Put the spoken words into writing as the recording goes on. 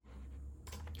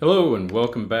Hello and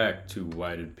welcome back to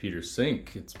Why Did Peter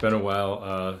Sink? It's been a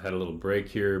while, had a little break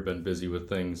here, been busy with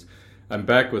things. I'm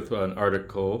back with an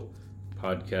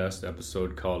podcast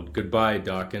episode called Goodbye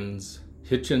Dawkins,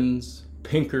 Hitchens,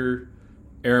 Pinker,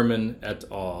 Ehrman et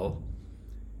al.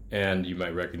 And you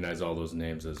might recognize all those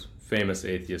names as famous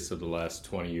atheists of the last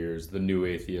 20 years, the new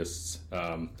atheists,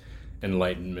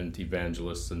 Enlightenment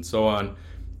evangelists, and so on.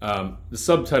 The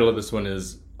subtitle of this one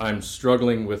is I'm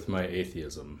Struggling with My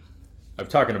Atheism. I've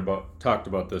talked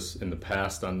about this in the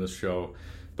past on this show,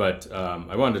 but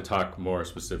I wanted to talk more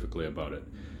specifically about it.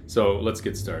 So let's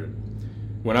get started.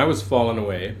 When I was falling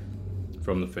away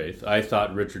from the faith, I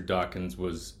thought Richard Dawkins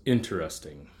was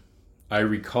interesting. I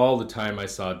recall the time I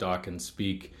saw Dawkins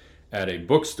speak at a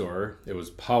bookstore. It was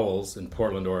Powell's in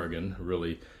Portland, Oregon, a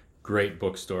really great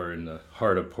bookstore in the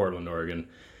heart of Portland, Oregon.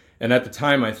 And at the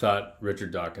time, I thought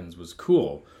Richard Dawkins was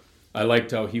cool. I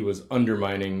liked how he was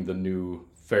undermining the new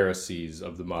Pharisees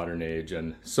of the modern age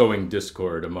and sowing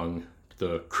discord among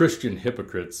the Christian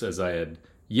hypocrites, as I had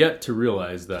yet to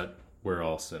realize that we're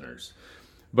all sinners.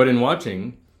 But in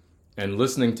watching and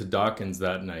listening to Dawkins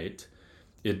that night,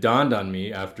 it dawned on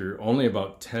me after only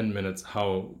about 10 minutes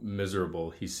how miserable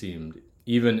he seemed,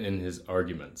 even in his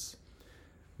arguments.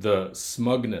 The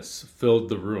smugness filled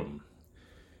the room.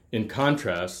 In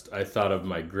contrast, I thought of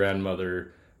my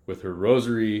grandmother with her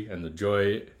rosary and the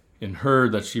joy in her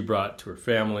that she brought to her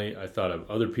family. I thought of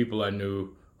other people I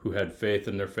knew who had faith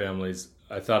in their families.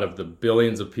 I thought of the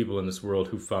billions of people in this world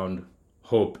who found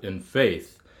hope in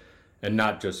faith, and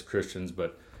not just Christians,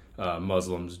 but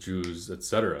Muslims, Jews,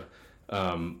 etc.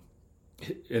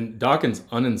 And Dawkins'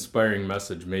 uninspiring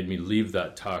message made me leave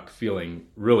that talk feeling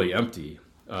really empty,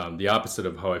 the opposite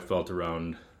of how I felt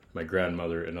around my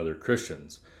grandmother and other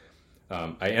Christians.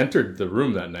 I entered the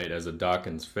room that night as a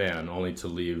Dawkins fan, only to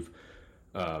leave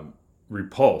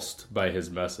repulsed by his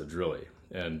message, really.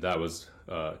 And that was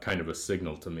kind of a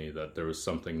signal to me that there was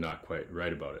something not quite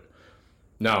right about it.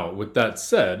 Now, with that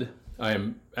said, I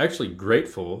am actually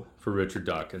grateful for Richard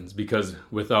Dawkins because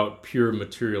without pure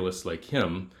materialists like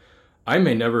him, I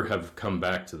may never have come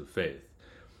back to the faith.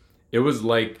 It was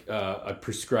like a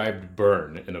prescribed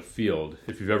burn in a field.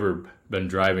 If you've ever been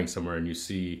driving somewhere and you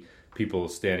see people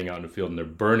standing out in a field and they're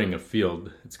burning a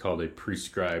field, it's called a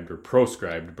prescribed or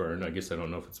proscribed burn. I guess I don't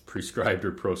know if it's prescribed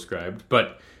or proscribed,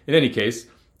 but in any case,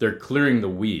 they're clearing the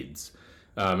weeds.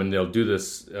 And they'll do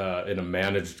this in a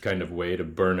managed kind of way to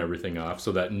burn everything off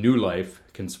so that new life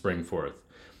can spring forth.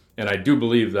 And I do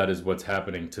believe that is what's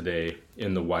happening today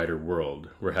in the wider world.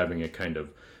 We're having a kind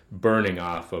of burning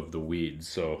off of the weeds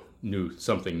so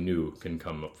something new can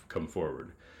come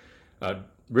forward.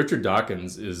 Richard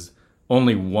Dawkins is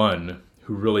only one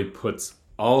who really puts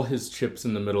all his chips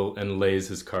in the middle and lays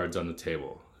his cards on the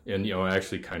table. And, I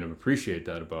actually kind of appreciate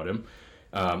that about him.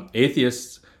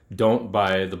 Atheists don't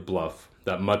buy the bluff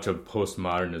that much of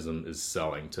postmodernism is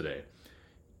selling today.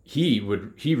 He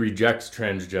rejects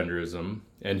transgenderism,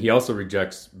 and he also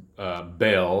rejects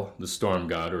Baal, the storm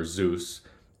god, or Zeus,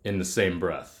 in the same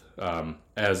breath,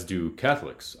 as do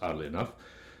Catholics, oddly enough.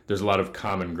 There's a lot of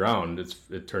common ground,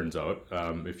 it turns out,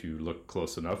 if you look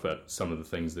close enough at some of the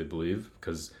things they believe,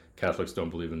 because Catholics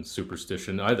don't believe in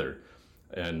superstition either,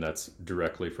 and that's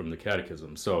directly from the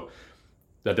Catechism. So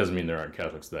that doesn't mean there aren't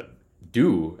Catholics that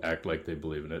do act like they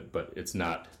believe in it, but it's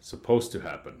not supposed to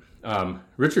happen.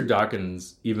 Richard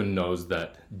Dawkins even knows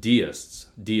that deists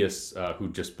who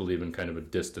just believe in kind of a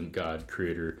distant God,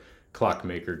 creator,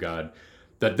 clockmaker God,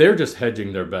 that they're just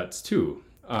hedging their bets too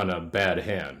on a bad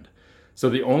hand. So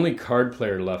the only card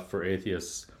player left for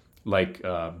atheists like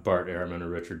Bart Ehrman or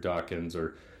Richard Dawkins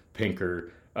or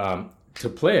Pinker to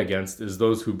play against is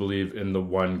those who believe in the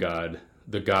one God,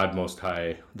 the God Most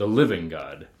High, the living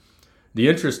God. The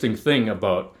interesting thing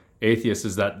about atheists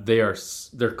is that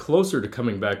they're closer to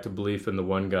coming back to belief in the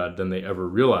one God than they ever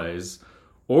realize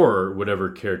or would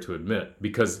ever care to admit,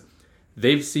 because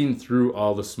they've seen through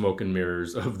all the smoke and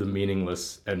mirrors of the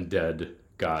meaningless and dead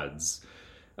gods.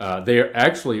 They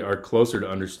are closer to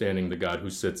understanding the God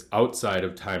who sits outside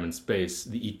of time and space,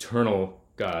 the eternal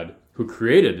God who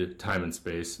created time and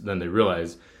space, than they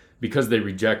realize, because they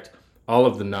reject all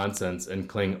of the nonsense and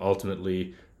cling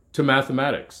ultimately to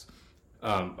mathematics.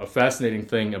 A fascinating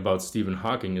thing about Stephen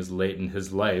Hawking is late in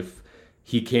his life,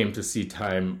 he came to see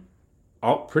time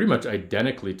pretty much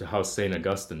identically to how St.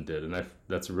 Augustine did. And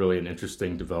that's really an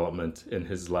interesting development in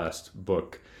his last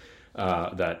book,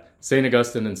 that St.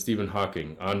 Augustine and Stephen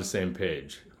Hawking on the same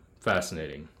page.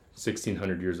 Fascinating.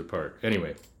 1,600 years apart.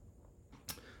 Anyway,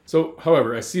 so,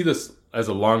 however, I see this as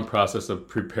a long process of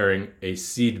preparing a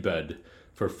seedbed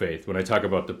for faith. When I talk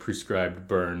about the prescribed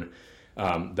burn,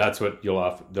 that's what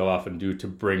they'll often do to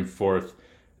bring forth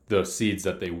the seeds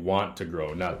that they want to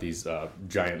grow, not these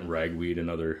giant ragweed and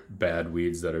other bad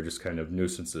weeds that are just kind of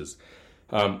nuisances.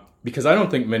 Because I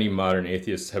don't think many modern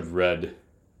atheists have read,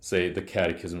 say, the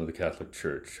Catechism of the Catholic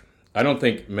Church. I don't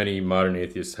think many modern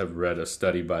atheists have read a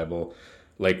study Bible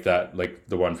like that, like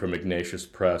the one from Ignatius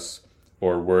Press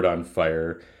or Word on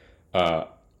Fire,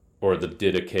 or the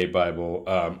Didache Bible.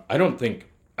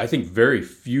 I think very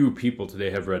few people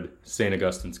today have read St.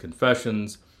 Augustine's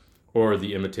Confessions or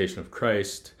The Imitation of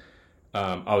Christ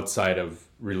outside of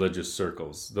religious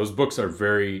circles. Those books are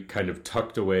very kind of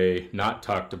tucked away, not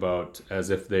talked about, as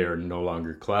if they are no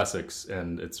longer classics.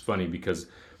 And it's funny because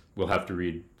we'll have to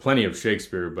read plenty of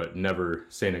Shakespeare, but never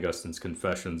St. Augustine's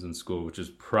Confessions in school, which is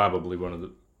probably one of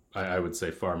the, I would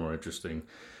say, far more interesting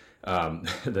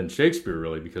than Shakespeare,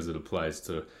 really, because it applies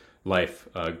to life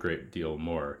a great deal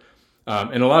more.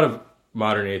 And a lot of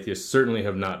modern atheists certainly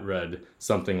have not read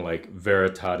something like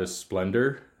Veritatis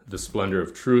Splendor, The Splendor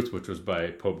of Truth, which was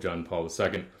by Pope John Paul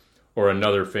II, or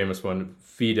another famous one,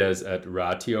 Fides et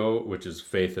Ratio, which is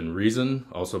Faith and Reason,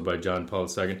 also by John Paul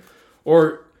II,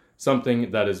 or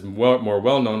something that is more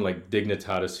well-known, like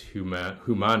Dignitatis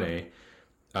Humanae,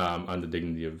 on the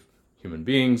dignity of human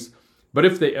beings. But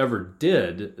if they ever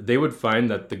did, they would find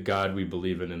that the God we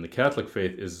believe in the Catholic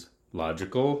faith is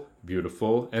logical,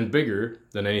 beautiful, and bigger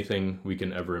than anything we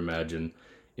can ever imagine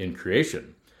in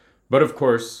creation. But of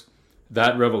course,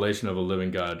 that revelation of a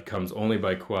living God comes only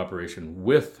by cooperation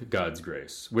with God's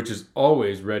grace, which is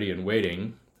always ready and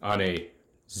waiting on a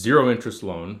zero-interest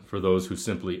loan for those who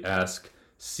simply ask,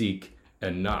 seek,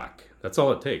 and knock. That's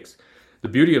all it takes. The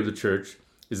beauty of the church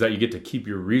is that you get to keep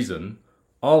your reason,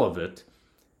 all of it,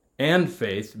 and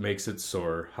faith makes it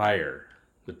soar higher.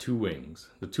 The two wings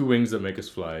that make us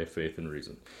fly, faith and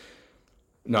reason.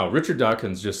 Now, Richard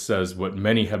Dawkins just says what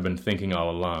many have been thinking all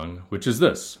along, which is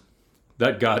this,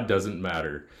 that God doesn't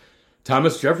matter.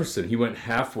 Thomas Jefferson, he went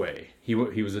halfway. He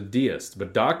was a deist,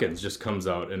 but Dawkins just comes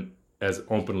out and as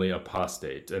openly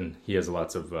apostate, and he has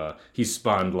he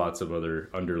spawned lots of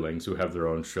other underlings who have their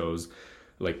own shows,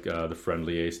 like the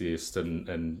Friendly Atheist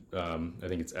and I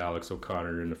think it's Alex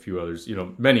O'Connor and a few others,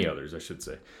 many others, I should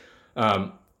say.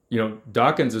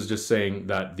 Dawkins is just saying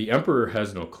that the emperor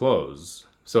has no clothes.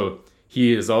 So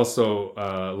he is also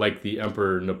like the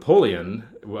Emperor Napoleon,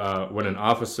 when an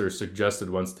officer suggested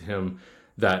once to him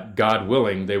that, God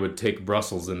willing, they would take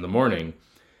Brussels in the morning.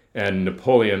 And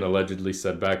Napoleon allegedly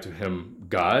said back to him,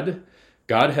 God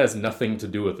has nothing to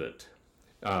do with it.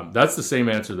 That's the same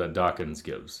answer that Dawkins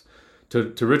gives.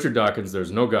 To Richard Dawkins,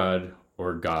 there's no God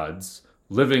or gods,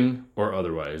 living or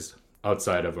otherwise,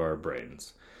 outside of our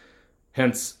brains.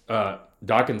 Hence,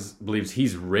 Dawkins believes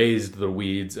he's raised the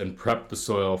weeds and prepped the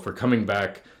soil for coming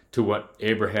back to what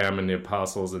Abraham and the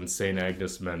apostles and St.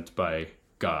 Agnes meant by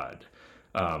God.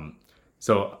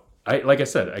 So, like I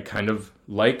said, I kind of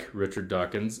like Richard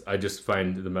Dawkins. I just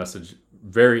find the message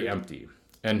very empty.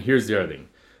 And here's the other thing.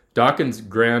 Dawkins'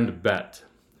 grand bet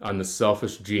on the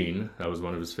selfish gene, that was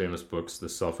one of his famous books, The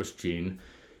Selfish Gene,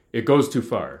 it goes too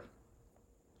far.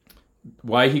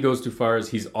 Why he goes too far is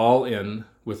he's all in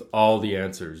with all the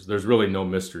answers. There's really no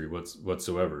mystery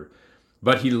whatsoever.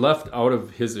 But he left out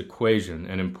of his equation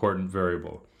an important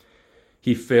variable.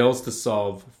 He fails to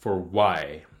solve for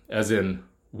why, as in,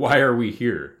 why are we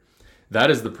here? That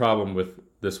is the problem with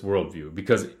this worldview,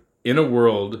 because in a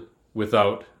world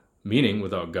without meaning,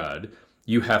 without God,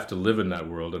 you have to live in that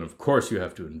world, and of course you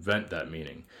have to invent that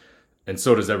meaning. And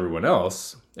so does everyone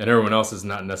else, and everyone else is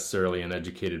not necessarily an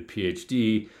educated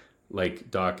PhD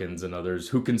like Dawkins and others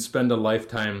who can spend a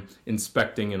lifetime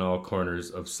inspecting in all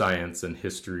corners of science and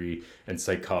history and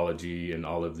psychology and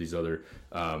all of these other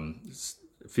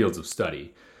fields of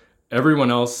study.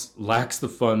 Everyone else lacks the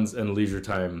funds and leisure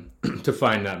time to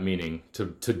find that meaning, to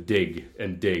dig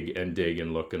and dig and dig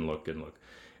and look and look and look.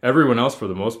 Everyone else, for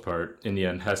the most part, in the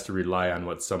end, has to rely on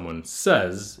what someone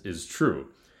says is true.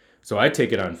 So I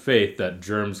take it on faith that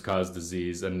germs cause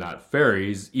disease and not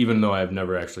fairies, even though I've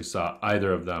never actually saw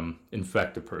either of them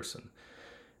infect a person.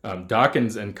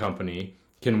 Dawkins and company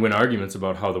can win arguments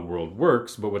about how the world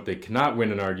works, but what they cannot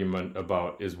win an argument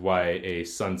about is why a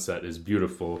sunset is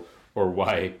beautiful or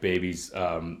why babies,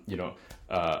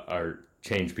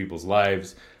 change people's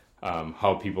lives,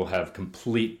 how people have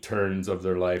complete turns of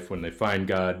their life when they find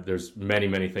God. There's many,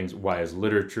 many things. Why is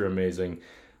literature amazing?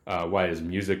 Why does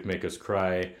music make us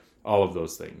cry? All of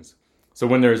those things. So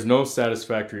when there is no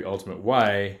satisfactory ultimate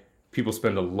why, people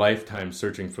spend a lifetime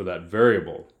searching for that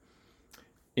variable.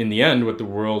 In the end, what the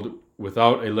world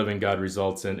without a living God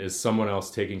results in is someone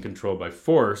else taking control by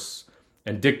force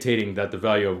and dictating that the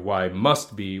value of why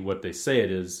must be what they say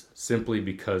it is simply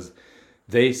because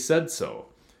they said so.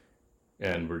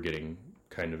 And we're getting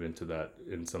kind of into that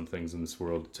in some things in this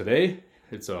world today.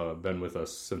 It's been with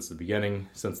us since the beginning,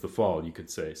 since the fall, you could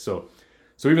say. So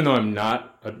even though I'm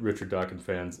not a Richard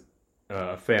Dawkins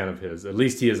a fan of his, at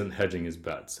least he isn't hedging his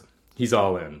bets. He's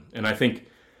all in. And I think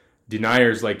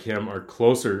deniers like him are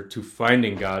closer to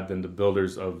finding God than the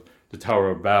builders of the Tower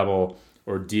of Babel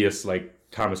or deists like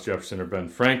Thomas Jefferson or Ben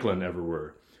Franklin ever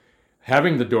were.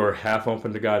 Having the door half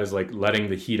open to God is like letting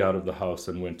the heat out of the house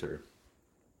in winter.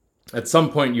 At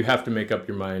some point, you have to make up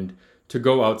your mind to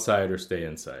go outside or stay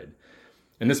inside.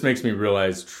 And this makes me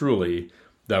realize truly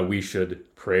that we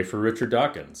should pray for Richard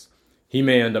Dawkins. He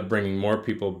may end up bringing more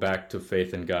people back to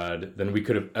faith in God than we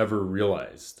could have ever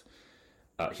realized.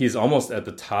 He's almost at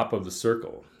the top of the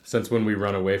circle, since when we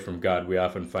run away from God, we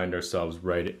often find ourselves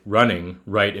running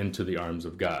right into the arms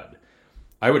of God.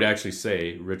 I would actually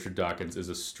say Richard Dawkins is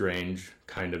a strange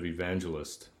kind of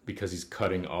evangelist because he's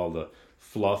cutting all the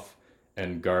fluff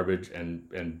and garbage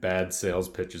and bad sales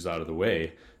pitches out of the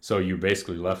way. So you're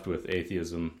basically left with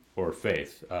atheism or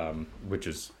faith, which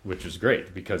is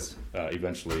great because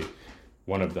eventually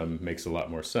one of them makes a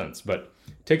lot more sense. But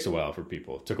it takes a while for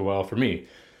people. It took a while for me.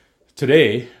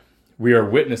 Today, we are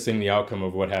witnessing the outcome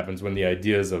of what happens when the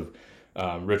ideas of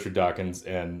Richard Dawkins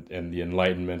and the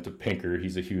Enlightenment of Pinker,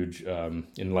 he's a huge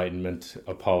Enlightenment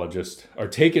apologist, are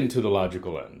taken to the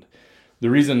logical end. The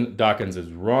reason Dawkins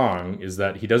is wrong is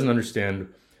that he doesn't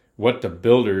understand what the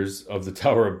builders of the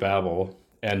Tower of Babel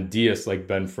and deists like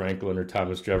Ben Franklin or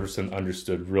Thomas Jefferson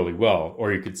understood really well.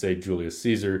 Or you could say Julius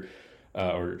Caesar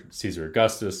or Caesar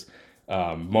Augustus.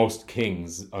 Most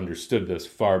kings understood this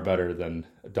far better than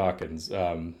Dawkins.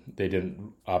 They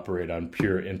didn't operate on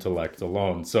pure intellect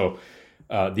alone. So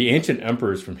the ancient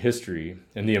emperors from history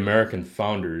and the American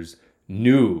founders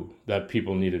knew that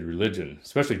people needed religion.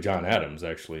 Especially John Adams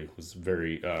actually was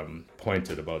very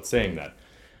pointed about saying that.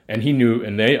 And he knew,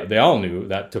 and they all knew,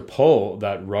 that to pull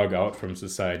that rug out from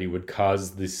society would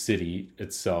cause the city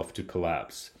itself to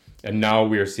collapse. And now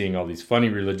we are seeing all these funny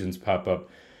religions pop up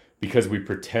because we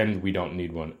pretend we don't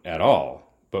need one at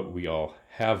all, but we all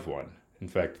have one. In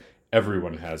fact,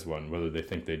 everyone has one, whether they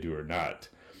think they do or not.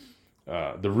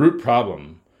 The root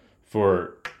problem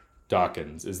for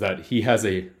Dawkins is that he has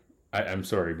I'm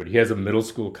sorry, but he has a middle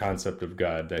school concept of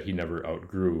God that he never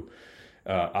outgrew.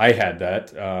 I had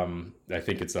that. I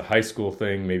think it's a high school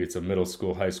thing. Maybe it's a middle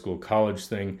school, high school, college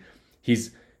thing.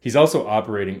 He's also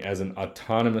operating as an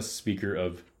autonomous speaker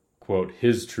of, quote,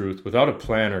 his truth without a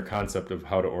plan or concept of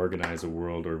how to organize a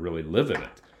world or really live in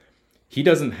it. He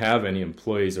doesn't have any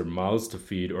employees or mouths to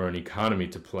feed or an economy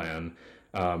to plan.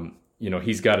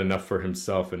 He's got enough for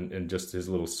himself and just his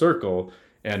little circle,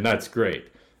 and that's great.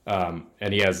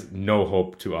 And he has no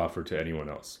hope to offer to anyone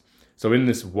else. So in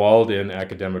this walled-in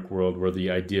academic world where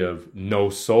the idea of no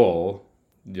soul,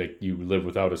 like you live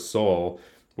without a soul,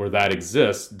 where that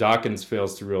exists, Dawkins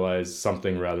fails to realize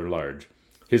something rather large.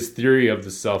 His theory of the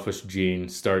selfish gene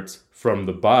starts from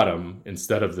the bottom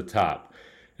instead of the top,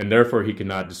 and therefore he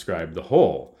cannot describe the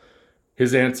whole.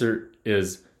 His answer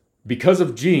is because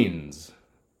of genes.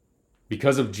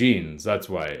 Because of genes, that's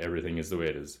why everything is the way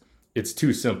it is. It's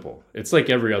too simple. It's like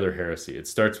every other heresy. It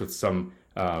starts with some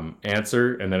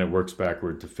answer, and then it works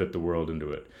backward to fit the world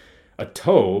into it. A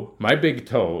toe, my big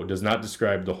toe, does not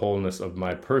describe the wholeness of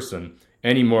my person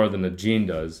any more than a gene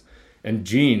does, and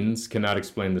genes cannot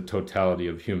explain the totality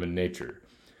of human nature.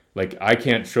 Like, I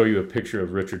can't show you a picture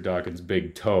of Richard Dawkins'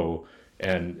 big toe,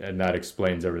 and that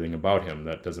explains everything about him.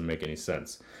 That doesn't make any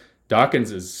sense.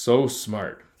 Dawkins is so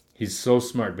smart. He's so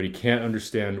smart, but he can't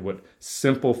understand what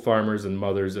simple farmers and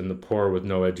mothers and the poor with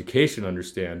no education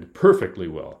understand perfectly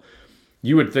well.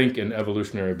 You would think an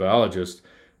evolutionary biologist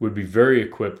would be very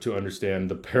equipped to understand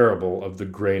the parable of the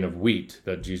grain of wheat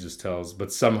that Jesus tells,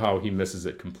 but somehow he misses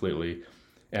it completely.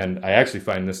 And I actually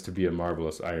find this to be a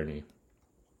marvelous irony.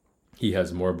 He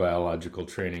has more biological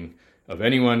training of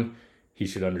anyone. He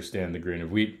should understand the grain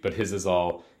of wheat, but his is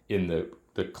all in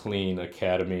the clean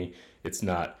academy. It's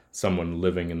not someone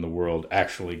living in the world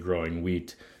actually growing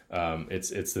wheat.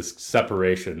 It's this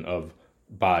separation of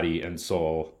body and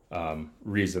soul,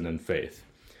 reason and faith.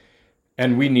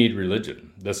 And we need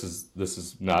religion. This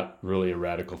is not really a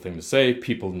radical thing to say.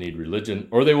 People need religion,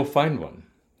 or they will find one.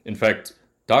 In fact,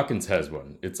 Dawkins has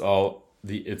one. It's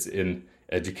in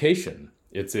education.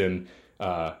 It's in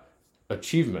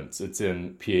achievements. It's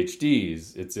in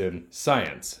PhDs. It's in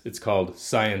science. It's called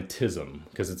scientism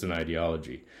because it's an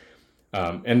ideology.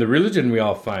 And the religion we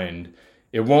all find,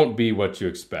 it won't be what you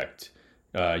expect.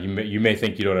 You may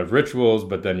think you don't have rituals,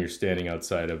 but then you're standing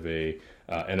outside of a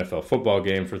NFL football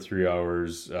game for 3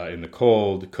 hours in the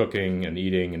cold, cooking and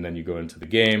eating, and then you go into the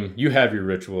game. You have your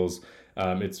rituals.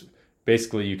 It's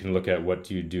basically, you can look at what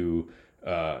do you do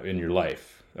in your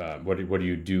life? What do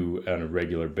you do on a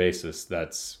regular basis?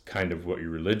 That's kind of what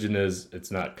your religion is.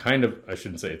 It's not kind of, I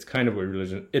shouldn't say it's kind of what your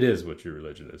religion, it is what your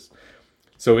religion is.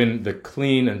 So in the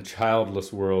clean and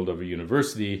childless world of a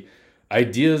university,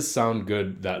 ideas sound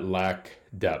good that lack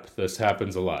depth. This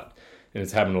happens a lot, and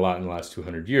it's happened a lot in the last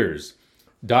 200 years.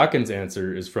 Dawkins'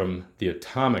 answer is from the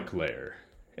atomic layer,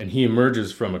 and he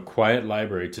emerges from a quiet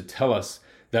library to tell us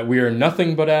that we are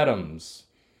nothing but atoms.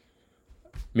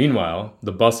 Meanwhile,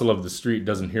 the bustle of the street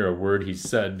doesn't hear a word he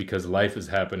said because life is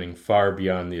happening far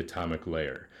beyond the atomic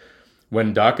layer.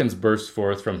 When Dawkins burst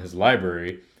forth from his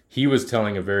library, he was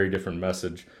telling a very different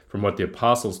message from what the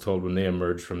apostles told when they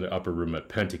emerged from the upper room at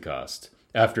Pentecost,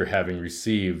 after having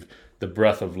received the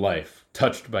breath of life,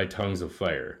 touched by tongues of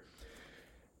fire.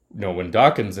 No, when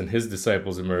Dawkins and his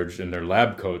disciples emerged in their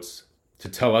lab coats to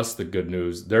tell us the good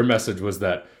news, their message was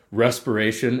that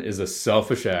respiration is a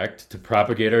selfish act to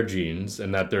propagate our genes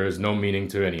and that there is no meaning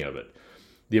to any of it.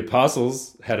 The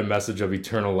apostles had a message of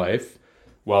eternal life,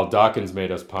 while Dawkins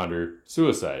made us ponder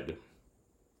suicide.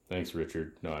 Thanks,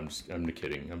 Richard. No, I'm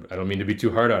kidding. I don't mean to be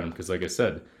too hard on him because, like I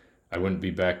said, I wouldn't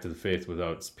be back to the faith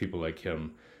without people like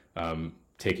him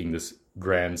taking this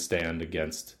grand stand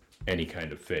against any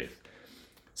kind of faith.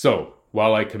 So,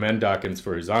 while I commend Dawkins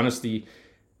for his honesty,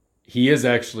 he is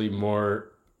actually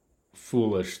more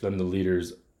foolish than the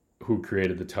leaders who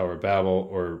created the Tower of Babel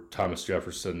or Thomas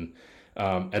Jefferson.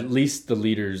 At least the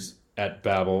leaders at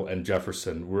Babel and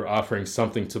Jefferson were offering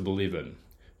something to believe in.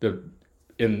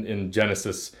 In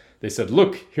Genesis, they said,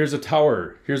 look, here's a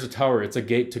tower. It's a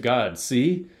gate to God.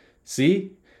 See?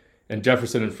 And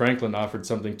Jefferson and Franklin offered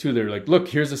something too. They were like, look,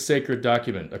 here's a sacred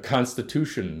document, a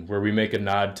constitution where we make a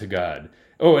nod to God.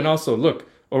 Oh, and also, look,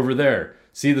 over there,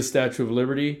 see the Statue of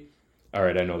Liberty? All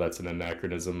right, I know that's an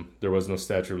anachronism. There was no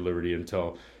Statue of Liberty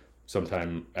until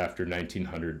sometime after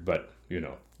 1900, but,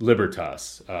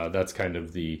 Libertas, that's kind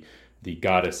of the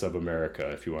goddess of America,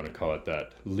 if you want to call it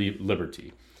that,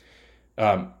 liberty.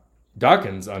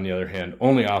 Dawkins, on the other hand,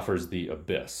 only offers the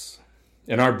abyss.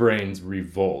 And our brains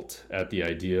revolt at the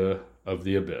idea of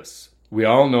the abyss. We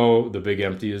all know the big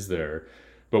empty is there,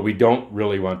 but we don't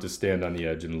really want to stand on the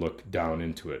edge and look down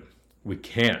into it. We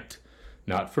can't.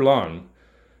 Not for long.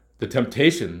 The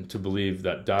temptation to believe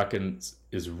that Dawkins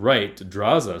is right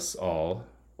draws us all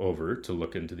over to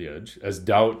look into the edge, as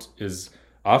doubt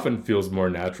often feels more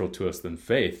natural to us than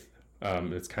faith.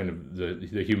 It's kind of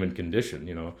the human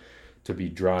condition, to be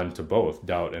drawn to both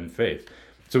doubt and faith.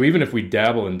 So even if we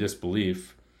dabble in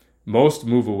disbelief, most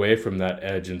move away from that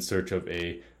edge in search of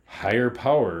a higher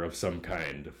power of some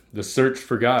kind, the search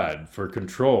for God, for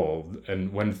control.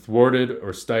 And when thwarted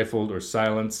or stifled or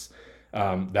silenced,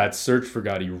 that search for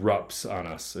God erupts on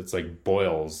us. It's like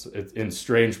boils in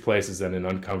strange places and in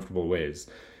uncomfortable ways.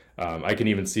 I can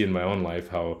even see in my own life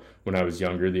how when I was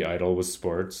younger, the idol was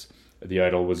sports, the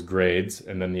idol was grades,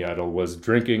 and then the idol was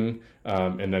drinking,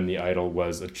 and then the idol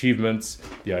was achievements,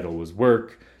 the idol was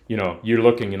work. You're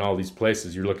looking in all these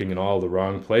places, you're looking in all the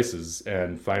wrong places,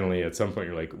 and finally at some point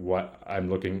you're like, what? I'm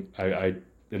looking, and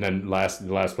then the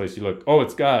last place you look, oh,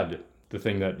 it's God. The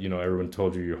thing that, everyone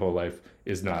told you your whole life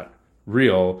is not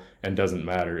real and doesn't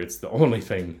matter. It's the only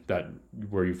thing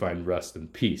where you find rest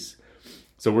and peace.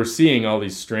 So we're seeing all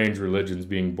these strange religions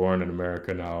being born in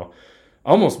America now,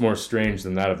 almost more strange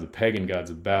than that of the pagan gods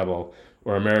of Babel,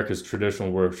 or America's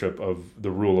traditional worship of the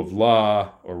rule of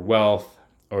law or wealth,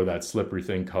 or that slippery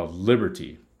thing called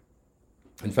liberty.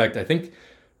 In fact, I think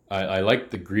I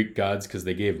like the Greek gods because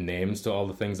they gave names to all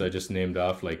the things I just named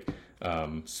off, like,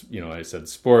 I said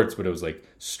sports, but it was like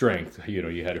strength.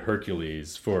 You had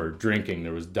Hercules. For drinking,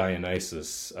 there was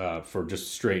Dionysus. For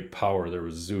just straight power, there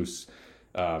was Zeus.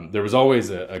 There was always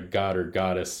a god or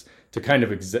goddess to kind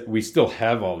of we still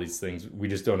have all these things. We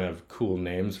just don't have cool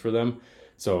names for them.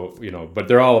 So, but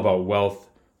they're all about wealth,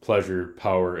 pleasure,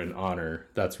 power, and honor.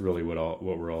 That's really what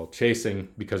we're all chasing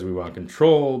because we want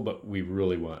control, but we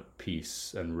really want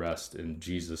peace and rest in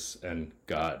Jesus and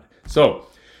God. So,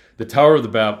 the Tower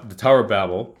of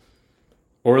Babel,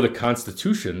 or the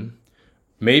Constitution,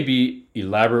 may be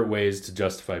elaborate ways to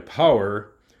justify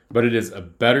power, but it is a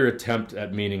better attempt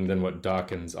at meaning than what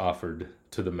Dawkins offered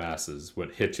to the masses,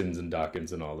 what Hitchens and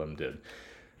Dawkins and all them did.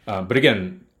 But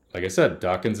again, like I said,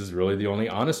 Dawkins is really the only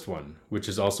honest one, which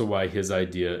is also why his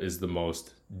idea is the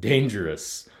most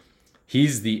dangerous.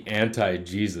 He's the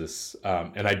anti-Jesus,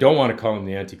 and I don't want to call him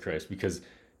the Antichrist because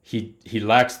he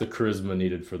lacks the charisma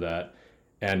needed for that,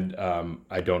 and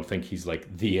I don't think he's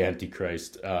like the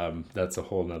Antichrist. That's a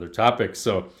whole nother topic.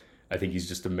 So I think he's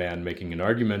just a man making an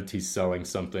argument. He's selling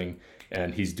something,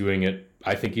 and he's doing it.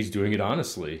 I think he's doing it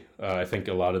honestly. I think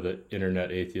a lot of the internet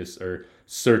atheists are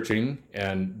searching,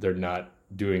 and they're not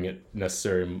doing it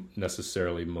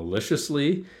necessarily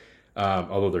maliciously,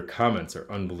 although their comments are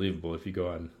unbelievable if you go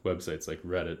on websites like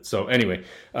Reddit. So anyway,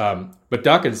 but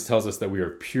Dawkins tells us that we are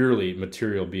purely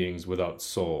material beings without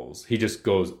souls. He just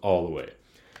goes all the way.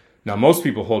 Now, most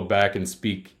people hold back and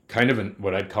speak kind of in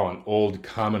what I'd call an old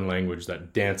common language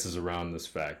that dances around this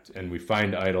fact. And we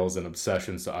find idols and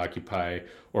obsessions to occupy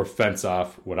or fence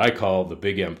off what I call the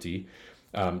big empty.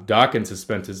 Dawkins has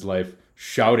spent his life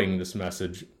shouting this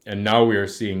message, and now we are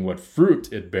seeing what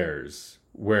fruit it bears,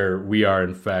 where we are,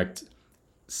 in fact,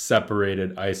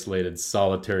 separated, isolated,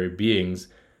 solitary beings,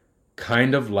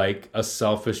 kind of like a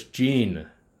selfish gene.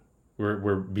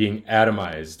 We're being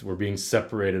atomized. We're being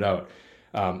separated out.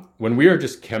 When we are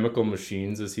just chemical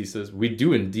machines, as he says, we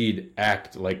do indeed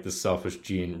act like the selfish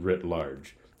gene writ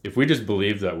large. If we just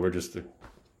believe that we're just a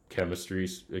chemistry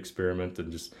experiment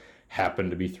and just happen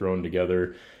to be thrown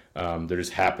together, there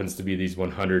just happens to be these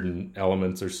 100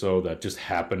 elements or so that just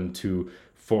happen to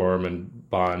form and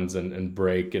bonds and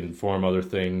break and form other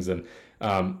things. And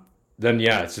then,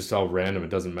 yeah, it's just all random. It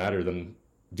doesn't matter. Then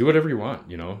do whatever you want,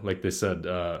 you know? Like they said,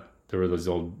 there were those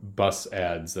old bus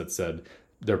ads that said,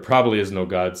 there probably is no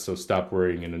God, so stop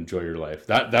worrying and enjoy your life.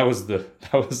 That was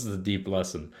the deep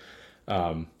lesson,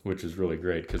 which is really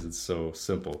great because it's so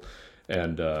simple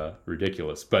and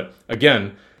ridiculous. But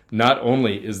again, not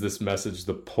only is this message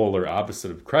the polar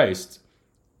opposite of Christ,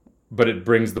 but it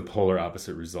brings the polar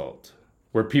opposite result.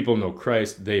 Where people know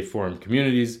Christ, they form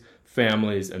communities,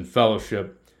 families, and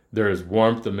fellowship. There is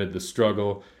warmth amid the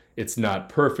struggle. It's not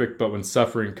perfect, but when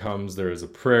suffering comes, there is a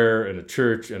prayer and a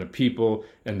church and a people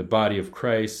and the body of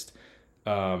Christ.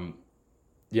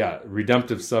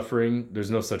 Redemptive suffering,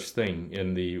 there's no such thing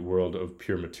in the world of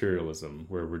pure materialism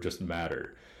where we're just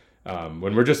matter.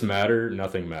 When we're just matter,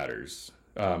 nothing matters.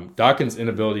 Dawkins'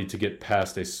 inability to get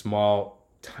past a small,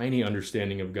 tiny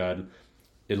understanding of God,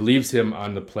 it leaves him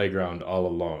on the playground all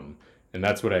alone. And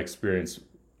that's what I experienced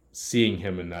seeing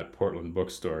him in that Portland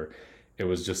bookstore. It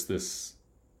was just this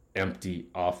empty,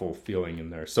 awful feeling in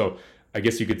there. So I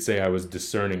guess you could say I was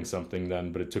discerning something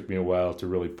then, but it took me a while to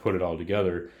really put it all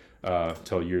together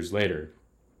till years later.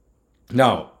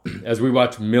 Now, as we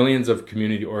watch millions of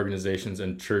community organizations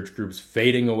and church groups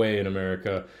fading away in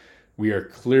America, we are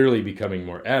clearly becoming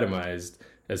more atomized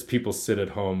as people sit at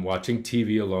home watching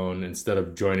TV alone instead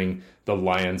of joining the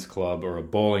Lions Club or a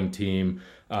bowling team.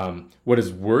 What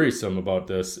is worrisome about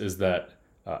this is that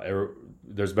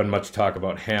there's been much talk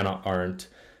about Hannah Arendt,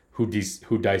 who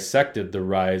dissected the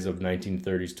rise of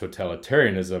 1930s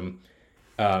totalitarianism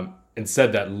and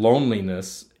said that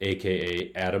loneliness,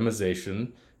 aka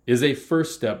atomization, is a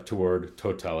first step toward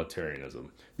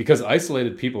totalitarianism. Because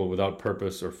isolated people without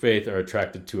purpose or faith are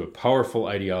attracted to a powerful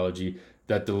ideology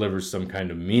that delivers some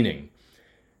kind of meaning.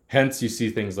 Hence, you see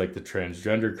things like the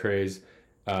transgender craze.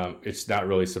 It's not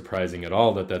really surprising at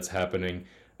all that that's happening.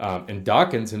 And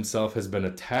Dawkins himself has been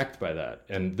attacked by that.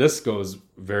 And this goes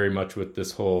very much with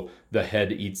this whole the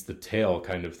head eats the tail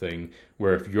kind of thing,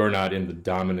 where if you're not in the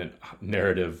dominant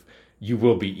narrative, you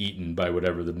will be eaten by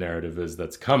whatever the narrative is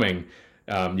that's coming.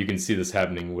 You can see this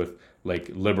happening with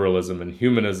like liberalism and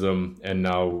humanism, and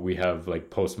now we have like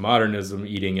postmodernism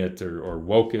eating it, or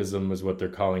wokeism is what they're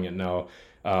calling it now.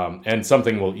 And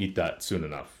something will eat that soon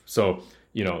enough. So,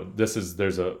 you know,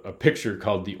 there's a picture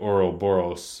called the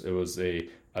Ouroboros. It was a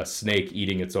snake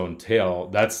eating its own tail.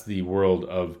 That's the world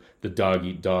of the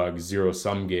dog-eat-dog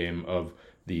zero-sum game of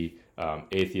the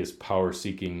atheist,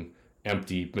 power-seeking,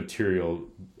 empty material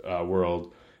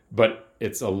world. But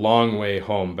it's a long way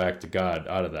home back to God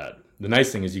out of that. The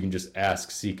nice thing is you can just ask,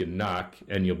 seek, and knock,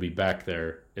 and you'll be back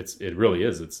there. It really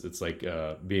is. It's like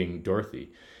being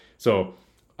Dorothy. So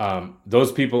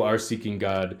those people are seeking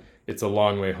God. It's a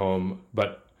long way home,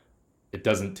 but it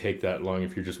doesn't take that long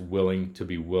if you're just willing to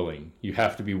be willing. You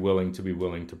have to be willing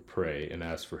to pray and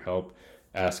ask for help,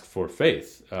 ask for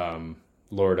faith.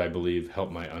 Lord, I believe,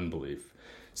 help my unbelief.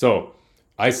 So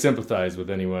I sympathize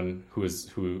with anyone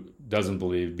who doesn't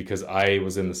believe, because I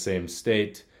was in the same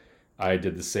state. I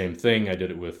did the same thing. I did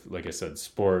it with, like I said,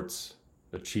 sports,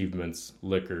 achievements,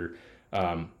 liquor.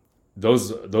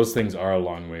 Those things are a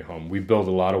long way home. We build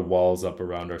a lot of walls up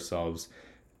around ourselves,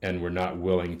 and we're not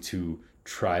willing to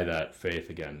try that faith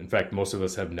again. In fact, most of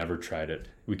us have never tried it.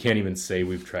 We can't even say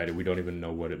we've tried it. We don't even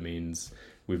know what it means.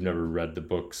 We've never read the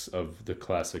books of the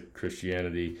classic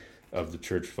Christianity, of the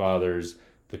church fathers,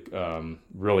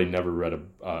 really never read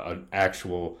an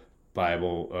actual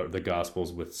Bible or the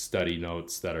Gospels with study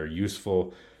notes that are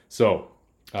useful. So,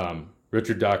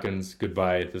 Richard Dawkins,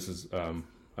 goodbye. This is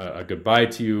a goodbye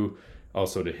to you,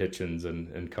 also to Hitchens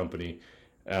and company.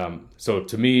 So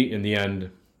to me, in the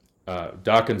end,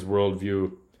 Dawkins'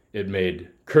 worldview it made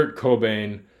Kurt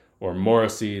Cobain or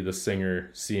Morrissey, the singer,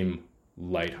 seem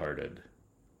lighthearted.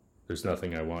 There's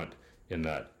nothing I want in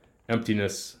that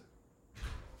emptiness.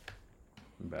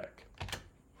 I'm back.